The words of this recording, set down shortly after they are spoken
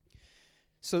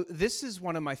So this is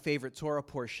one of my favorite Torah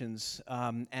portions,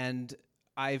 and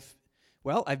I've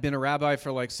been a rabbi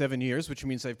for like 7 years, which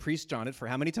means I've preached on it for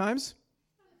how many times?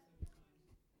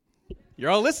 You're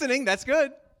all listening. That's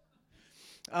good.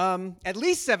 At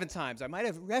least 7 times. I might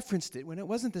have referenced it when it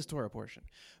wasn't this Torah portion,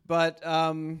 but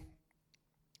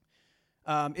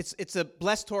it's a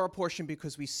blessed Torah portion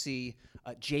because we see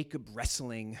Jacob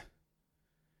wrestling,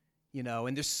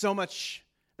 and there's so much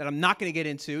that I'm not going to get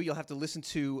into. You'll have to listen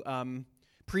to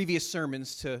previous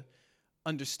sermons to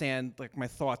understand like my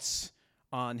thoughts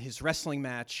on his wrestling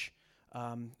match.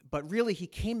 But really, he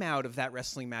came out of that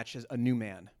wrestling match as a new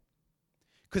man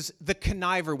because the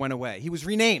conniver went away. He was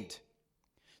renamed.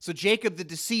 So Jacob the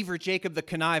deceiver, Jacob the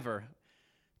conniver,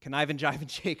 conniving, jiving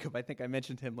Jacob, I think I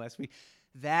mentioned him last week,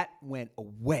 that went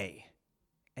away,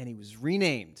 and he was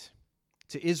renamed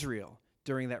to Israel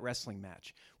during that wrestling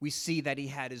match. We see that he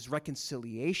had his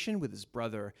reconciliation with his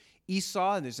brother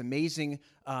Esau, and there's amazing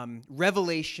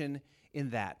revelation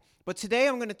in that. But today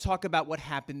I'm going to talk about what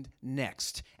happened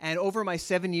next. And over my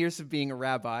 7 years of being a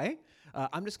rabbi,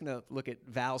 I'm just going to look at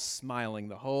Val smiling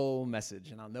the whole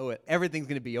message, and I'll know it. Everything's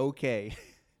going to be okay.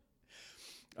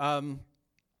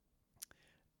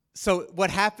 So what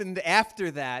happened after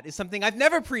that is something I've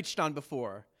never preached on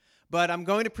before, but I'm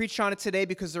going to preach on it today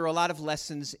because there are a lot of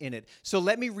lessons in it. So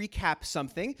let me recap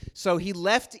something. So he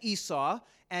left Esau,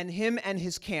 and him and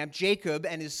his camp, Jacob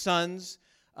and his sons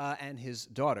and his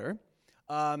daughter,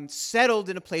 settled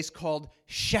in a place called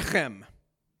Shechem.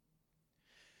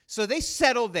 So they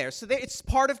settled there. So it's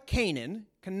part of Canaan.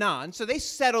 So they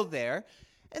settled there,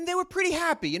 and they were pretty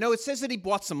happy. It says that he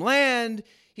bought some land.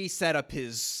 He set up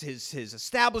his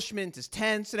establishment, his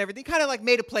tents and everything, kind of like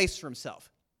made a place for himself.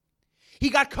 He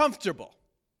got comfortable.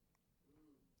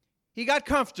 He got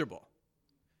comfortable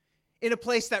in a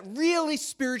place that really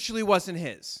spiritually wasn't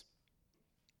his.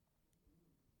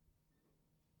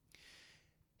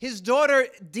 His daughter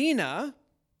Dinah,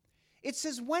 it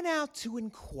says, went out to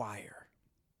inquire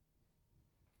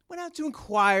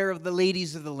of the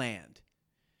ladies of the land.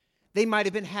 They might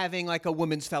have been having like a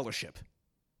women's fellowship.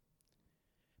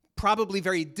 Probably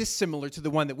very dissimilar to the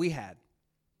one that we had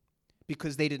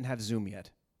because they didn't have Zoom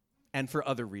yet and for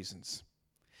other reasons.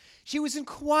 She was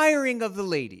inquiring of the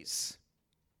ladies.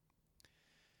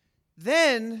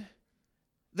 Then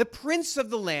the prince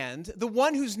of the land, the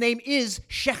one whose name is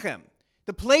Shechem,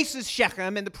 the place is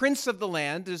Shechem and the prince of the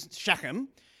land is Shechem,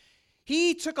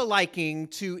 he took a liking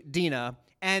to Dinah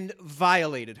and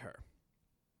violated her.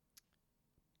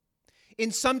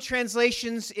 In some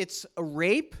translations, it's a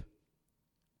rape.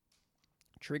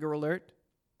 Trigger alert.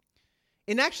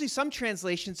 In actually some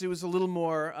translations, it was a little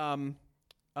more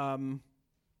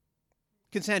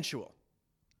consensual.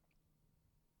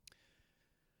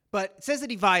 But it says that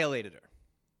he violated her.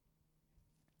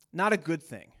 Not a good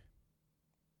thing.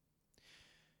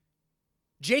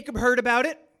 Jacob heard about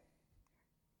it.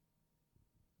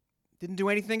 Didn't do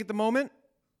anything at the moment.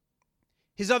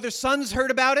 His other sons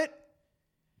heard about it.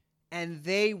 And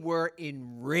they were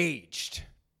enraged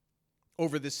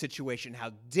over this situation.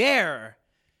 How dare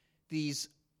these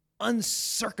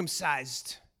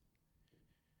uncircumcised,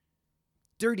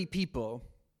 dirty people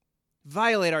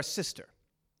violate our sister?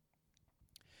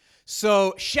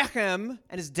 So Shechem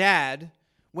and his dad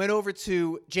went over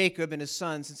to Jacob and his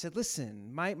sons and said,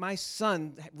 listen, my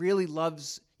son really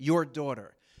loves your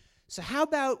daughter. So how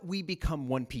about we become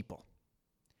one people?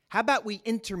 How about we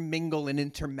intermingle and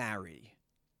intermarry?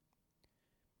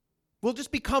 We'll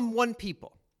just become one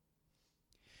people.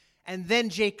 And then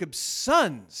Jacob's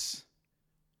sons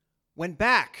went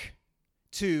back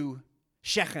to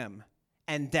Shechem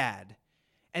and dad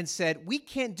and said, we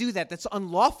can't do that. That's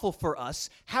unlawful for us.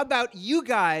 How about you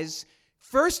guys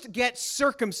first get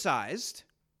circumcised?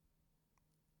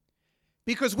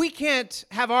 Because we can't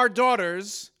have our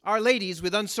daughters, our ladies,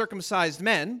 with uncircumcised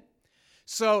men.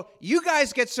 So you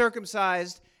guys get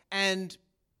circumcised and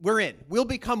we're in. We'll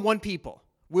become one people.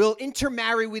 We'll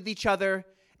intermarry with each other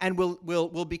and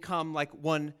we'll become like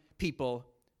one people,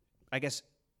 I guess,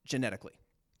 genetically.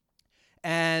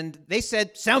 And they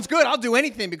said, sounds good, I'll do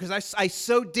anything because I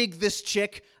so dig this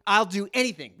chick, I'll do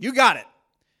anything. You got it.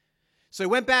 So he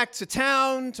went back to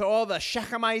town to all the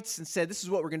Shechemites and said, this is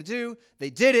what we're going to do.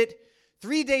 They did it.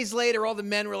 3 days later, all the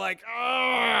men were like,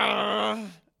 ah.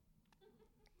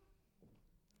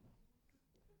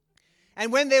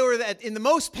 And when they were in the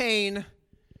most pain,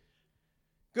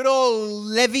 good old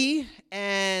Levi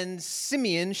and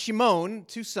Shimon,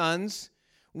 2 sons,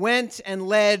 went and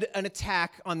led an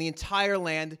attack on the entire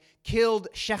land, killed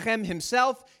Shechem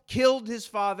himself, killed his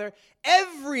father,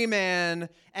 every man,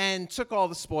 and took all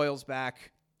the spoils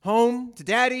back home to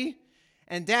daddy.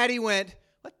 And daddy went,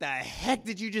 What the heck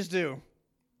did you just do?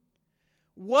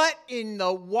 What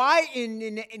why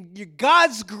in your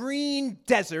God's green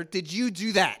desert did you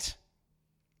do that?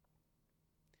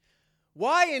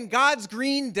 Why in God's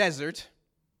green desert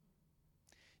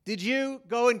did you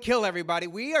go and kill everybody?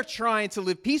 We are trying to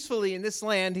live peacefully in this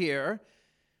land here,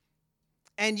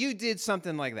 and you did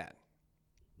something like that.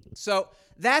 So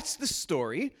that's the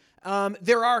story.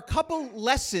 There are a couple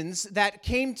lessons that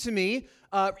came to me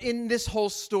in this whole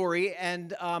story,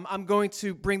 and I'm going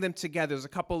to bring them together. There's a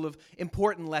couple of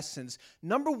important lessons.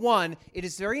 Number one, it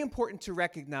is very important to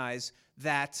recognize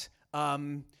that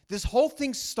this whole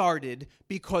thing started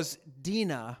because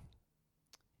Dinah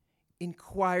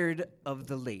inquired of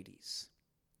the ladies.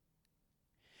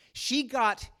 She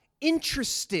got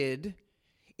interested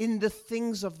in the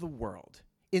things of the world,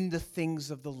 in the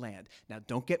things of the land. Now,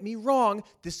 don't get me wrong.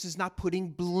 This is not putting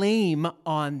blame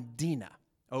on Dinah,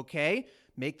 okay?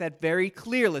 Make that very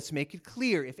clear. Let's make it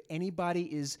clear. If anybody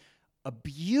is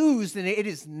abused, then it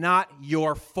is not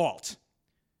your fault.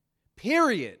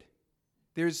 Period.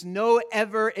 There's no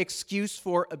ever excuse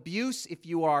for abuse. If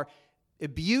you are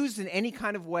abused in any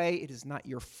kind of way, it is not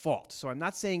your fault. So I'm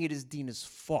not saying it is Dinah's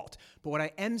fault. But what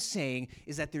I am saying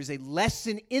is that there's a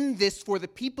lesson in this for the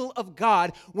people of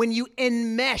God. When you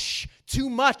enmesh too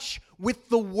much with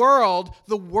the world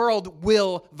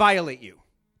will violate you.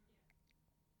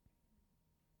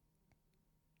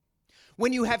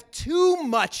 When you have too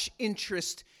much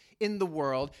interest in the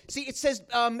world. See, it says,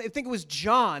 I think it was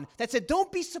John that said,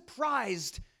 don't be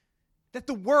surprised that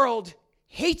the world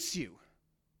hates you.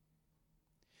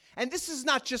 And this is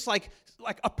not just like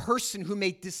a person who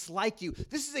may dislike you.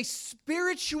 This is a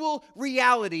spiritual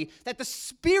reality that the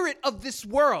spirit of this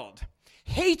world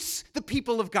hates the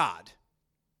people of God.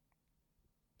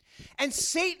 And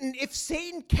Satan, if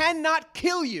Satan cannot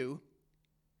kill you,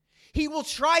 he will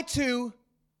try to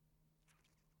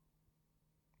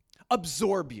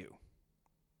absorb you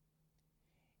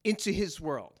into his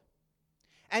world.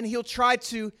 And he'll try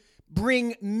to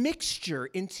bring mixture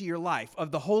into your life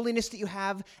of the holiness that you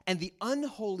have and the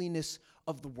unholiness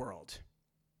of the world.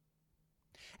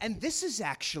 And this is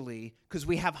actually, because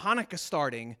we have Hanukkah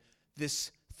starting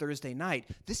this Thursday night,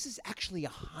 this is actually a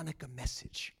Hanukkah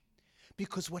message.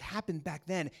 Because what happened back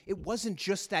then, it wasn't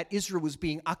just that Israel was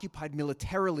being occupied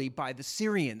militarily by the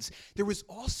Syrians. There was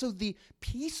also the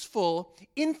peaceful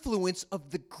influence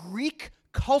of the Greek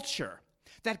culture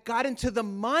that got into the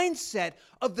mindset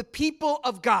of the people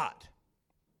of God.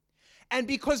 And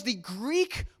because the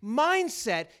Greek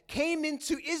mindset came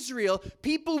into Israel,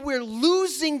 people were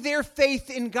losing their faith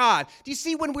in God. Do you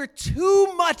see, when we're too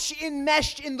much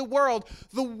enmeshed in the world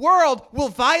will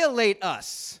violate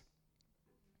us.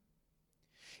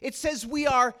 It says we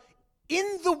are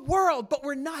in the world, but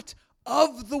we're not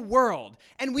of the world.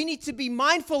 And we need to be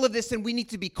mindful of this, and we need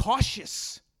to be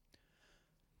cautious.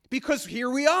 Because here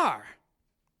we are.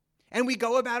 And we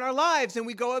go about our lives, and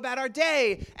we go about our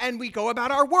day, and we go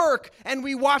about our work, and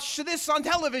we watch this on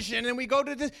television, and we go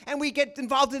to this, and we get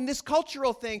involved in this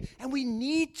cultural thing, and we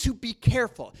need to be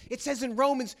careful. It says in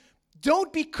Romans,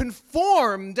 don't be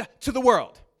conformed to the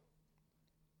world.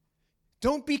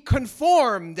 Don't be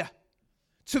conformed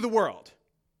to the world,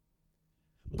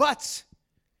 but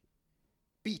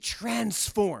be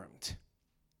transformed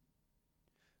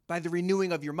by the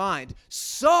renewing of your mind.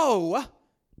 So,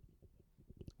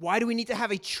 why do we need to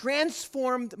have a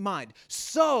transformed mind?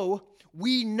 So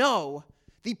we know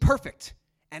the perfect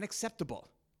and acceptable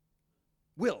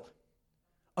will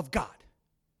of God.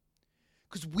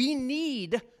 Because we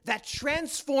need that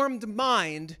transformed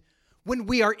mind when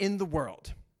we are in the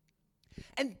world.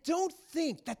 And don't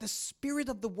think that the spirit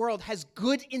of the world has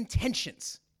good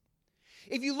intentions.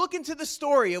 If you look into the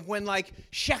story of when,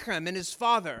 Shechem and his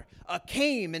father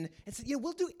came and said,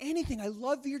 we'll do anything. I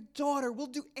love your daughter. We'll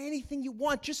do anything you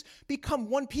want. Just become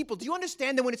one people. Do you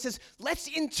understand that when it says, let's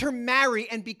intermarry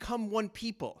and become one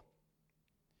people?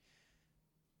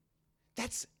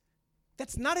 That's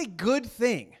not a good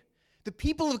thing. The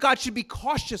people of God should be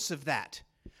cautious of that.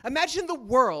 Imagine the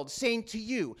world saying to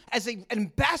you, as an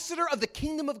ambassador of the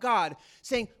kingdom of God,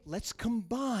 saying, let's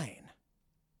combine.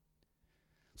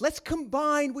 Let's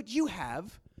combine what you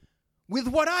have with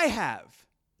what I have.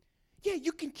 Yeah,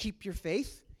 you can keep your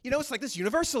faith. It's like this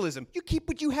universalism. You keep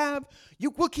what you have,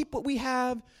 we'll keep what we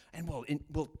have, and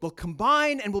we'll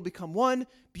combine and we'll become one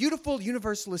beautiful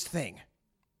universalist thing.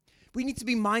 We need to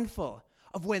be mindful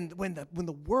of when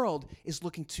the world is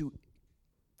looking to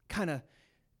kind of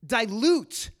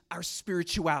dilute our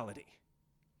spirituality.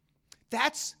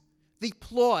 That's the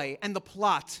ploy and the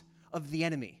plot of the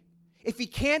enemy. If he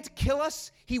can't kill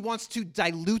us, he wants to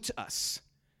dilute us.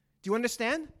 Do you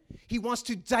understand? He wants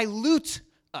to dilute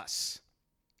us.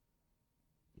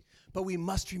 But we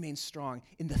must remain strong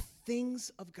in the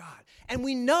things of God. And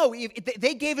we know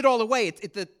they gave it all away.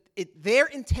 Their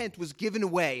intent was given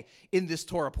away in this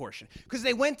Torah portion. Because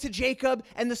they went to Jacob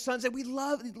and the sons said, we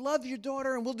love your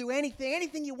daughter and we'll do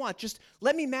anything you want. Just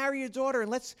let me marry your daughter and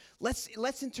let's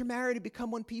intermarry to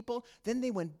become one people. Then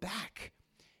they went back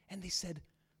and they said,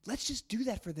 let's just do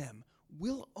that for them.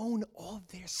 We'll own all of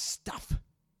their stuff.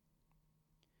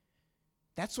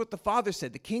 That's what the father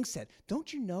said. The king said,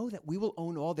 don't you know that we will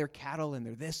own all their cattle and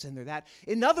their this and their that?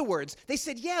 In other words, they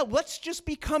said, yeah, let's just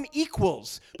become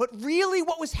equals. But really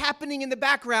what was happening in the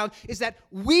background is that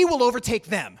we will overtake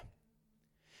them.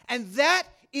 And that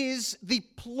is the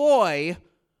ploy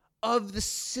of the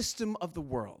system of the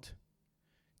world,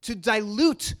 to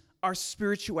dilute our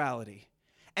spirituality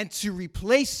and to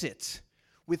replace it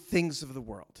with things of the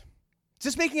world. Is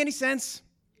this making any sense?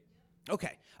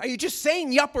 Okay. Are you just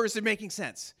saying yup, or is it making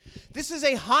sense? This is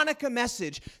a Hanukkah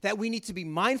message that we need to be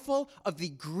mindful of the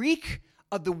Greek,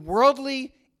 of the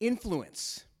worldly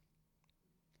influence,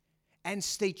 and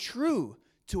stay true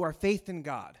to our faith in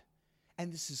God.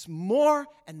 And this is more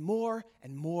and more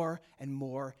and more and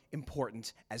more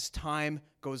important as time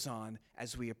goes on,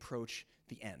 as we approach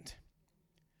the end.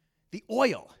 The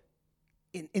oil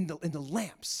in the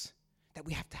lamps that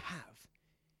we have to have,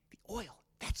 the oil,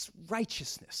 that's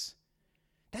righteousness.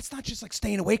 That's not just like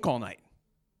staying awake all night.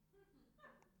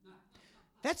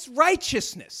 That's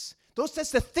righteousness.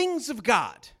 That's the things of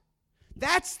God.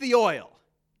 That's the oil.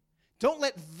 Don't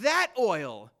let that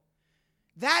oil,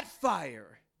 that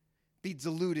fire, be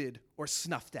diluted or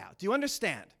snuffed out. Do you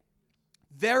understand?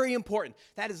 Very important.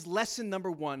 That is lesson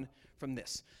number 1 from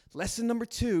this. Lesson number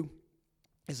 2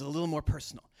 is a little more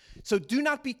personal. So do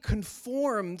not be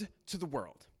conformed to the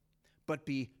world, but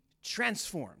be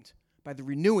transformed by the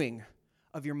renewing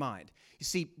of your mind. You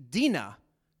see, Dinah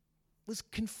was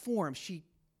conformed. She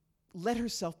let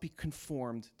herself be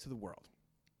conformed to the world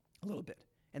a little bit,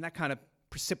 and that kind of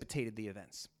precipitated the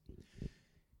events.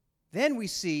 Then we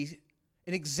see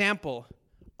an example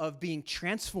of being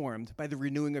transformed by the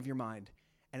renewing of your mind,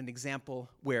 and an example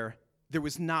where there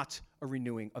was not a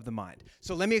renewing of the mind.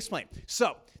 So let me explain.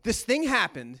 So this thing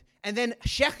happened, and then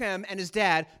Shechem and his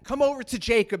dad come over to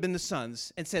Jacob and the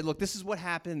sons and said, look, this is what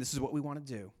happened. This is what we want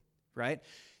to do. Right?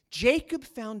 Jacob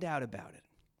found out about it.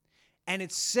 And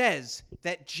it says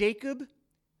that Jacob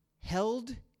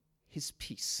held his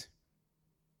peace.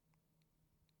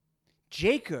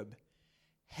 Jacob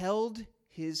held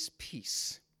his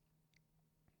peace.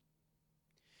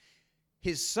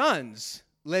 His sons,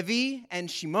 Levi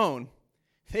and Shimon,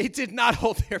 they did not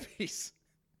hold their peace.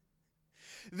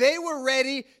 They were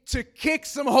ready to kick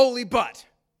some holy butt.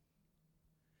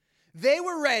 They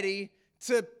were ready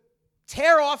to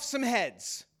tear off some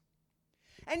heads.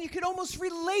 And you could almost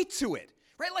relate to it,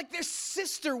 right? Like their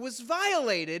sister was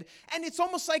violated, and it's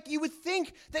almost like you would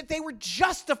think that they were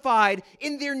justified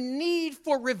in their need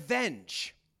for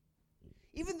revenge.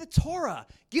 Even the Torah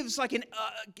gives like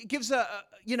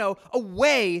a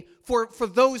way for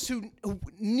those who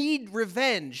need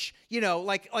revenge.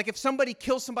 Like if somebody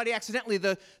kills somebody accidentally,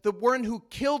 the one who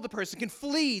killed the person can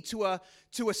flee to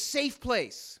a safe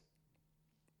place.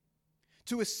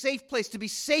 To a safe place, to be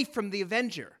safe from the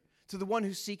avenger, to the one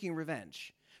who's seeking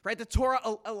revenge. Right? The Torah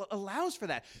allows for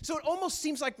that. So it almost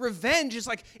seems like revenge is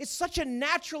like, it's such a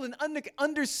natural and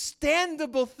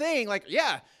understandable thing. Like,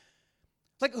 yeah.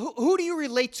 Like, who do you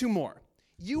relate to more?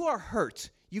 You are hurt.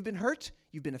 You've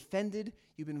been offended,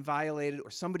 you've been violated,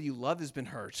 or somebody you love has been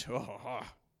hurt. Oh,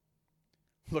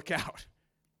 look out.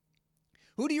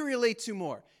 Who do you relate to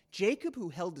more? Jacob, who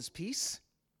held his peace,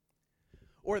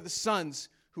 or the sons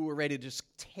who were ready to just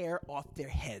tear off their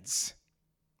heads?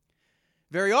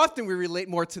 Very often we relate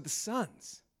more to the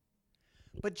sons.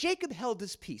 But Jacob held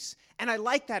his peace, and I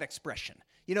like that expression.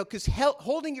 Because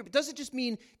holding your, doesn't just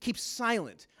mean keep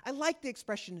silent. I like the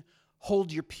expression,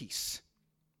 hold your peace.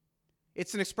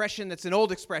 It's an expression that's an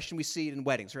old expression. We see it in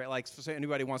weddings, right? Like, so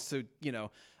anybody wants to,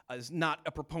 is not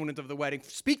a proponent of the wedding,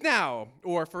 speak now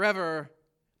or forever.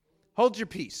 Hold your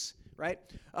peace, right?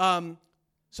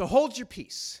 So hold your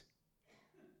peace.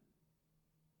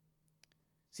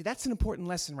 See, that's an important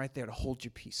lesson right there, to hold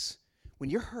your peace. When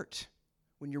you're hurt,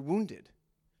 when you're wounded,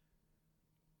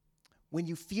 when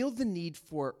you feel the need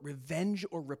for revenge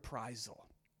or reprisal,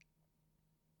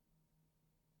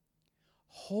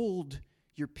 hold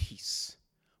your peace.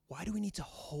 Why do we need to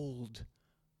hold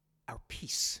our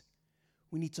peace?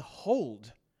 We need to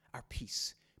hold our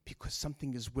peace because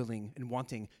something is willing and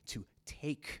wanting to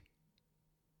take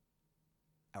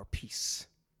our peace.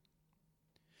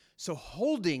 So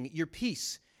holding your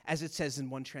peace as it says in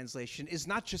one translation, is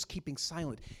not just keeping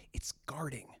silent, it's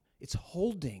guarding, it's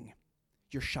holding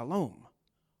your shalom.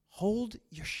 Hold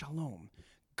your shalom.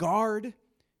 Guard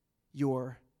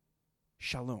your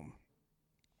shalom.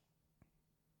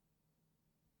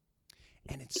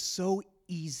 And it's so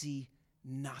easy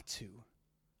not to.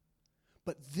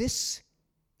 But this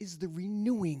is the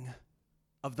renewing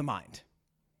of the mind.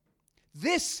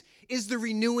 This is the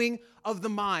renewing of the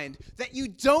mind, that you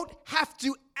don't have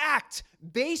to act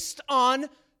based on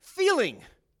feeling.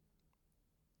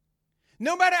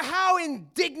 No matter how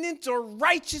indignant or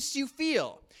righteous you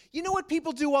feel. You know what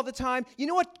people do all the time? You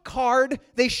know what card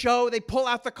they show? They pull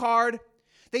out the card.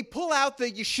 They pull out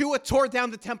the Yeshua tore down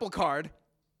the temple card.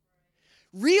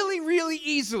 Really, really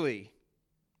easily.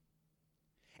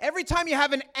 Every time you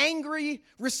have an angry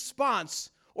response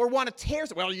or want to tear,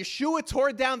 well, Yeshua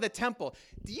tore down the temple.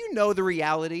 Do you know the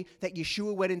reality that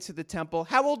Yeshua went into the temple?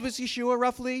 How old was Yeshua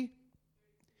roughly?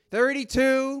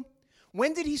 32.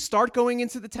 When did he start going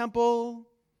into the temple?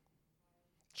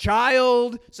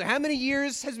 Child. So how many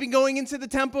years has been going into the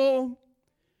temple?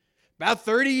 About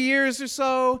 30 years or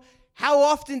so. How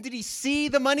often did he see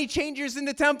the money changers in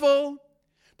the temple?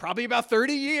 Probably about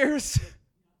 30 years.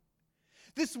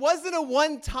 This wasn't a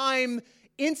one-time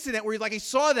incident where he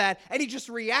saw that and he just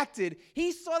reacted.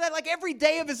 He saw that like every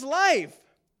day of his life.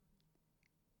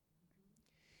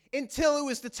 Until it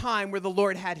was the time where the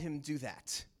Lord had him do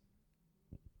that.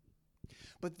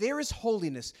 But there is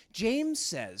holiness. James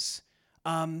says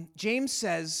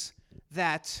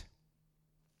that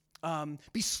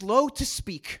be slow to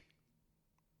speak.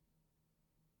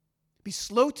 Be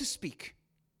slow to speak.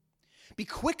 Be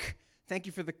quick. Thank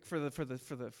you for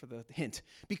the hint.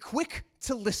 Be quick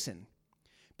to listen.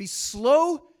 Be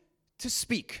slow to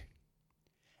speak.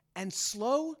 And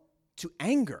slow to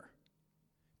anger.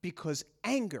 Because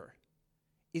anger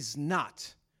is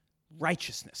not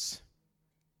righteousness.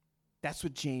 That's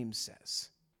what James says.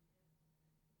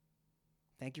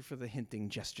 Thank you for the hinting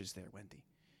gestures there, Wendy.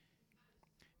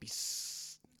 Be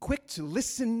quick to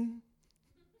listen.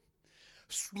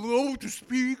 Slow to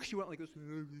speak. She went like this.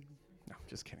 No,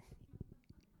 just kidding.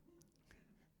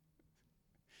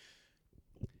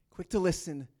 Quick to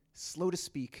listen, slow to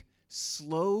speak,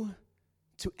 slow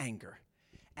to anger.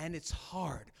 And it's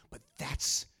hard, but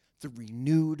that's the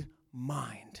renewed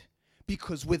mind.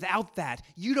 Because without that,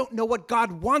 you don't know what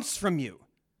God wants from you.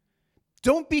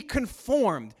 Don't be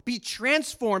conformed. Be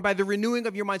transformed by the renewing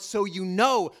of your mind so you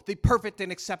know the perfect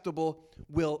and acceptable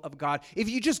will of God. If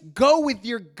you just go with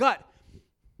your gut.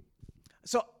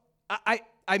 So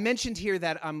I mentioned here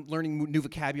that I'm learning new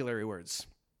vocabulary words.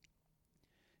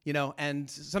 And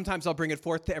sometimes I'll bring it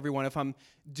forth to everyone if I'm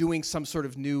doing some sort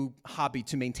of new hobby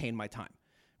to maintain my time,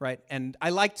 right? And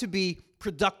I like to be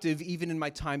productive even in my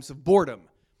times of boredom.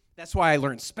 That's why I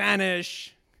learned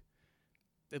Spanish,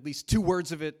 at least 2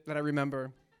 words of it that I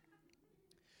remember.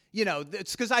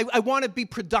 It's because I want to be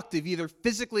productive either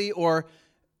physically or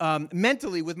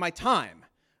mentally with my time,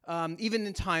 even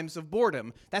in times of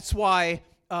boredom. That's why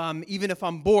even if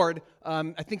I'm bored,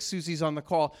 I think Susie's on the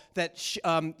call, that,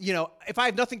 if I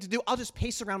have nothing to do, I'll just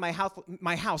pace around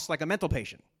my house like a mental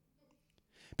patient.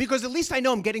 Because at least I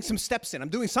know I'm getting some steps in. I'm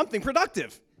doing something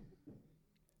productive.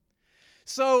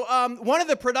 So one of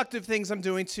the productive things I'm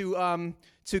doing to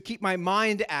keep my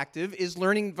mind active is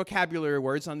learning vocabulary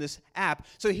words on this app.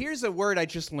 So here's a word I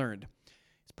just learned.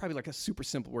 It's probably like a super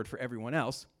simple word for everyone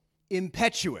else.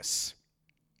 Impetuous.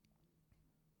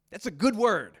 That's a good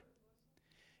word.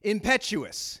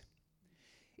 Impetuous.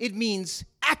 It means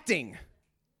acting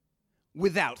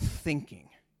without thinking.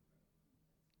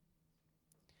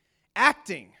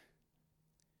 Acting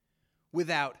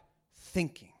without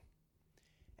thinking.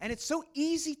 And it's so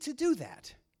easy to do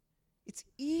that. It's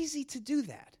easy to do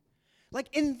that.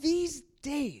 Like in these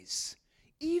days,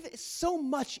 even so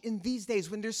much in these days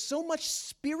when there's so much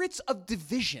spirits of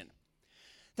division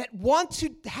that want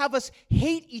to have us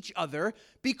hate each other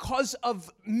because of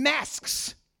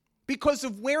masks, because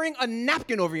of wearing a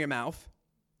napkin over your mouth,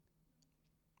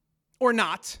 or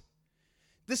not.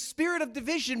 The spirit of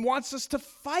division wants us to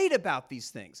fight about these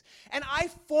things. And I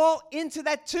fall into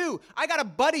that too. I got a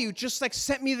buddy who just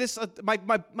sent me this. My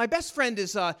best friend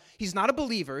is, he's not a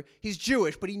believer. He's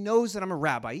Jewish, but he knows that I'm a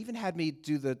rabbi. He even had me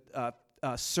do the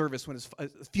service, when his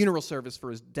funeral service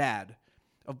for his dad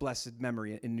of blessed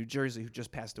memory in New Jersey who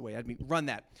just passed away. Had me run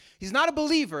that. He's not a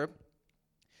believer,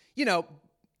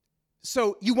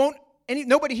 so you won't,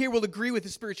 nobody here will agree with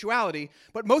his spirituality,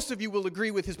 but most of you will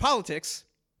agree with his politics.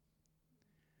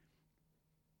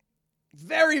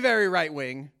 Very, very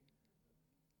right-wing,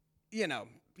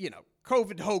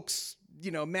 COVID hoax,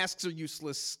 masks are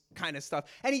useless kind of stuff.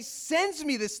 And he sends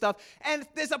me this stuff, and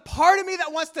there's a part of me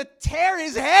that wants to tear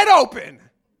his head open.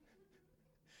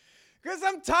 Because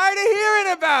I'm tired of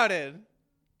hearing about it.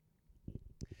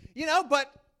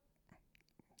 But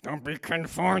don't be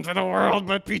conformed to the world,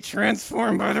 but be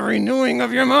transformed by the renewing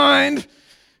of your mind.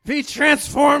 Be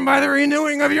transformed by the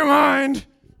renewing of your mind.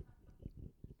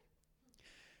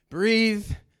 Breathe.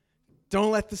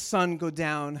 Don't let the sun go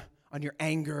down on your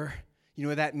anger. You know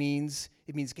what that means?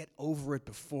 It means get over it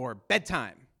before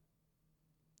bedtime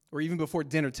or even before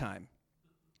dinner time.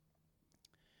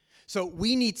 So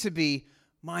we need to be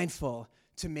mindful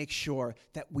to make sure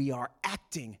that we are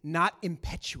acting not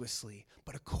impetuously,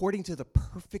 but according to the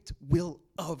perfect will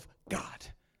of God.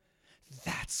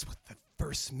 That's what the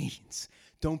verse means.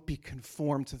 Don't be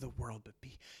conformed to the world, but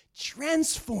be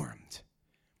transformed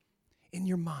in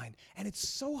your mind. And it's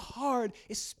so hard,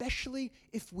 especially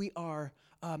if we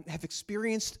have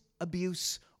experienced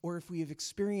abuse, or if we have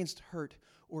experienced hurt,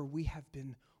 or we have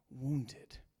been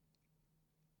wounded.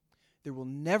 There will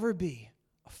never be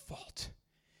a fault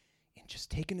in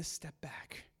just taking a step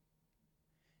back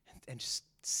and just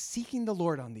seeking the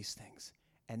Lord on these things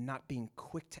and not being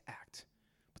quick to act,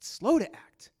 but slow to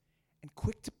act and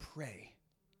quick to pray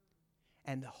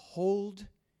and hold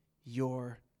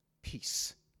your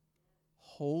peace.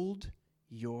 Hold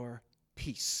your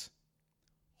peace.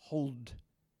 Hold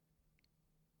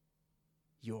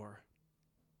your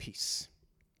peace.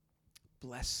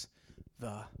 Bless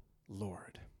the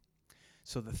Lord.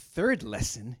 So the third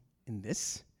lesson in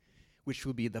this, which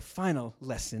will be the final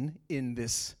lesson in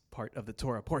this part of the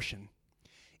Torah portion,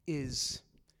 is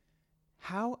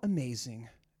how amazing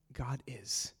God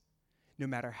is, no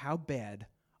matter how bad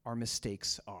our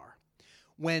mistakes are.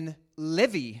 When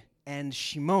Levi and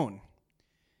Shimon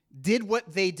did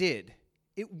what they did,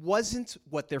 it wasn't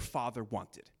what their father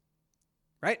wanted,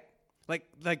 right?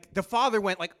 Like the father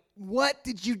went like, what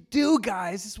did you do,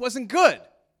 guys? This wasn't good.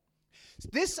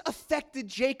 This affected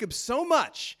Jacob so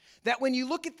much that when you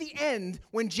look at the end,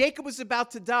 when Jacob was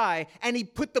about to die and he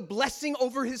put the blessing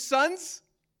over his sons,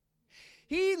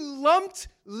 he lumped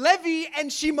Levi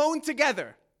and Shimon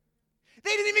together.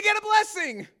 They didn't even get a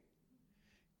blessing.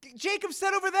 Jacob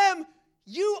said over them,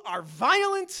 you are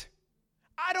violent.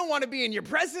 I don't want to be in your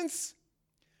presence.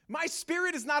 My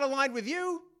spirit is not aligned with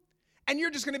you, and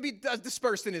you're just going to be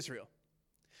dispersed in Israel.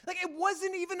 Like, it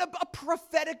wasn't even a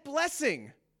prophetic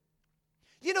blessing.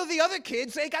 The other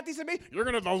kids, they got these amazing, you're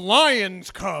going to the lion's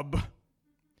cub.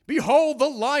 Behold the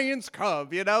lion's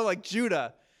cub, like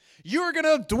Judah. You're going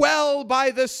to dwell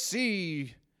by the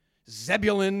sea,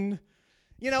 Zebulun.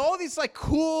 All these like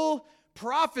cool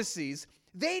prophecies.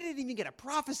 They didn't even get a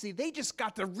prophecy. They just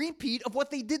got the repeat of what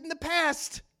they did in the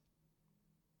past.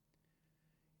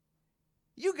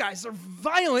 You guys are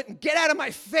violent and get out of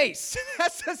my face.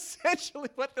 That's essentially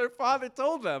what their father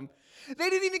told them. They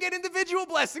didn't even get individual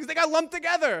blessings. They got lumped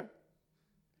together.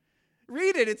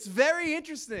 Read it. It's very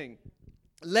interesting.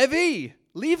 Levi.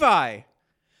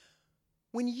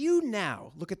 When you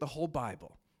now look at the whole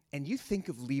Bible and you think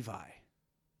of Levi,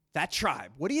 that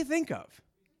tribe, what do you think of?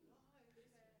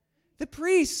 The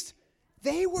priest.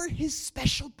 They were his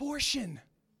special portion.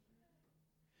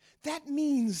 That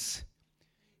means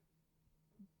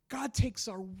God takes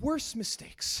our worst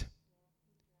mistakes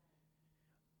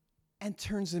and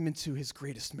turns them into his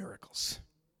greatest miracles.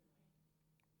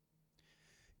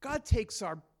 God takes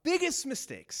our biggest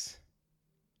mistakes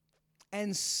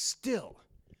and still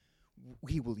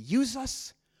he will use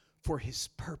us for his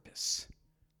purpose.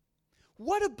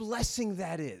 What a blessing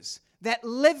that is. That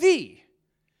Levi,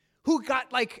 who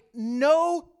got like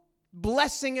no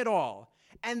blessing at all,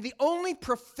 and the only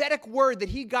prophetic word that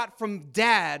he got from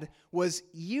dad was,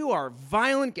 you are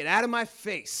violent, get out of my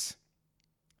face.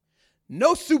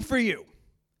 No soup for you.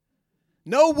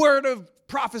 No word of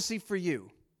prophecy for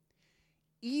you.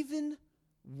 Even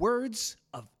words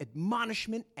of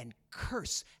admonishment and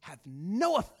curse have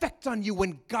no effect on you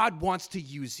when God wants to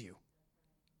use you.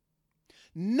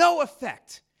 No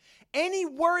effect. Any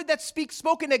word that's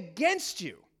spoken against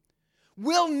you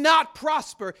will not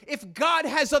prosper if God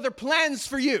has other plans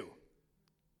for you.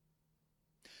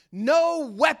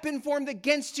 No weapon formed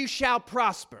against you shall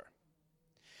prosper.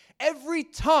 Every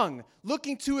tongue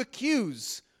looking to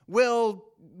accuse will,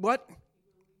 what?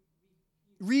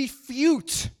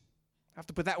 Refute. I have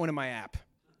to put that one in my app.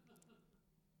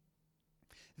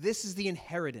 This is the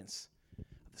inheritance of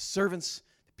the servants,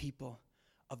 the people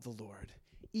of the Lord.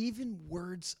 Even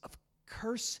words of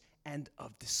curse and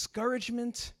of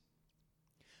discouragement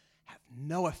have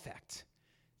no effect.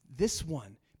 This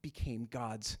one became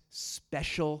God's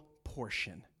special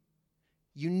portion,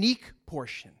 unique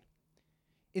portion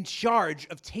in charge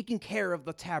of taking care of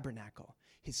the tabernacle,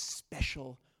 his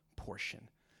special portion,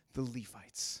 the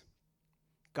Levites.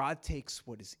 God takes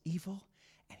what is evil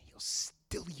and he'll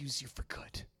still use you for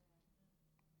good.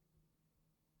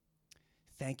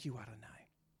 Thank you, Adonai.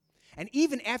 And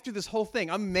even after this whole thing,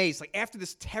 I'm amazed, like after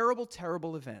this terrible,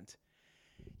 terrible event,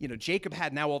 Jacob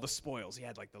had now all the spoils. He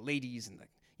had like the ladies and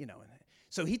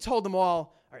so he told them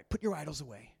all right, put your idols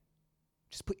away.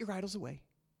 Just put your idols away.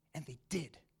 And they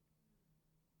did.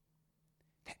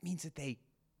 That means that they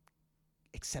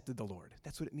accepted the Lord.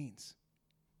 That's what it means.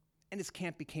 And his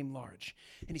camp became large.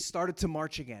 And he started to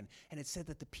march again. And it said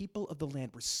that the people of the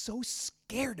land were so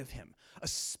scared of him. A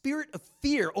spirit of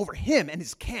fear over him and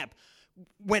his camp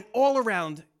went all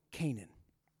around Canaan.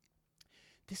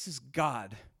 This is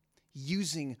God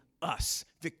using us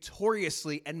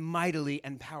victoriously and mightily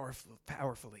and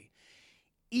powerfully,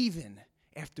 even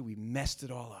after we messed it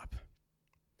all up.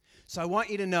 So I want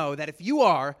you to know that if you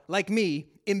are, like me,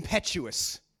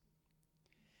 impetuous,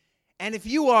 and if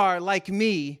you are, like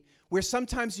me, where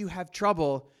sometimes you have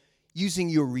trouble using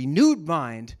your renewed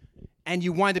mind and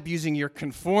you wind up using your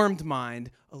conformed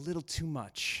mind a little too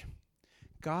much,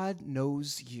 God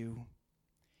knows you.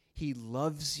 He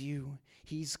loves you.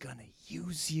 He's going to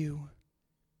use you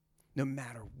no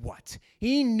matter what.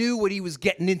 He knew what he was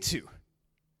getting into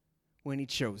when he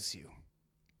chose you.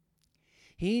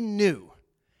 He knew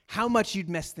how much you'd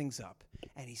mess things up,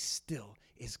 and he still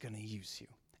is going to use you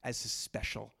as his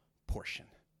special portion.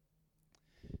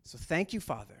 So thank you,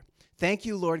 Father. Thank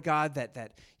you, Lord God,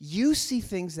 that you see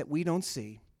things that we don't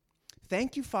see.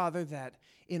 Thank you, Father, that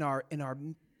in our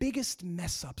biggest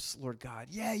mess-ups, Lord God,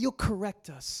 you'll correct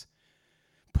us,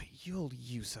 but you'll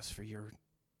use us for your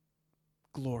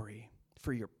glory,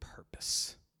 for your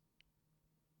purpose.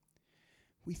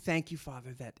 We thank you,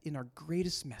 Father, that in our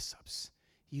greatest mess-ups,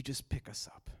 you just pick us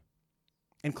up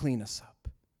and clean us up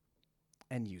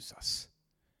and use us.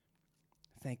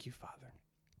 Thank you, Father.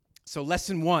 So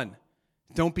lesson 1,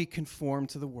 don't be conformed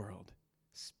to the world,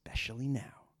 especially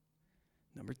now.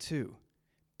 Number 2,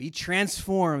 be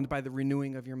transformed by the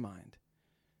renewing of your mind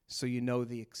so you know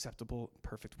the acceptable,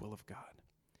 perfect will of God.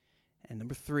 And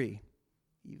number 3,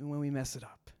 even when we mess it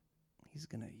up, he's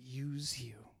going to use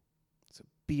you. So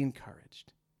be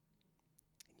encouraged.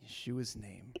 In Yeshua's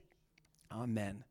name, amen.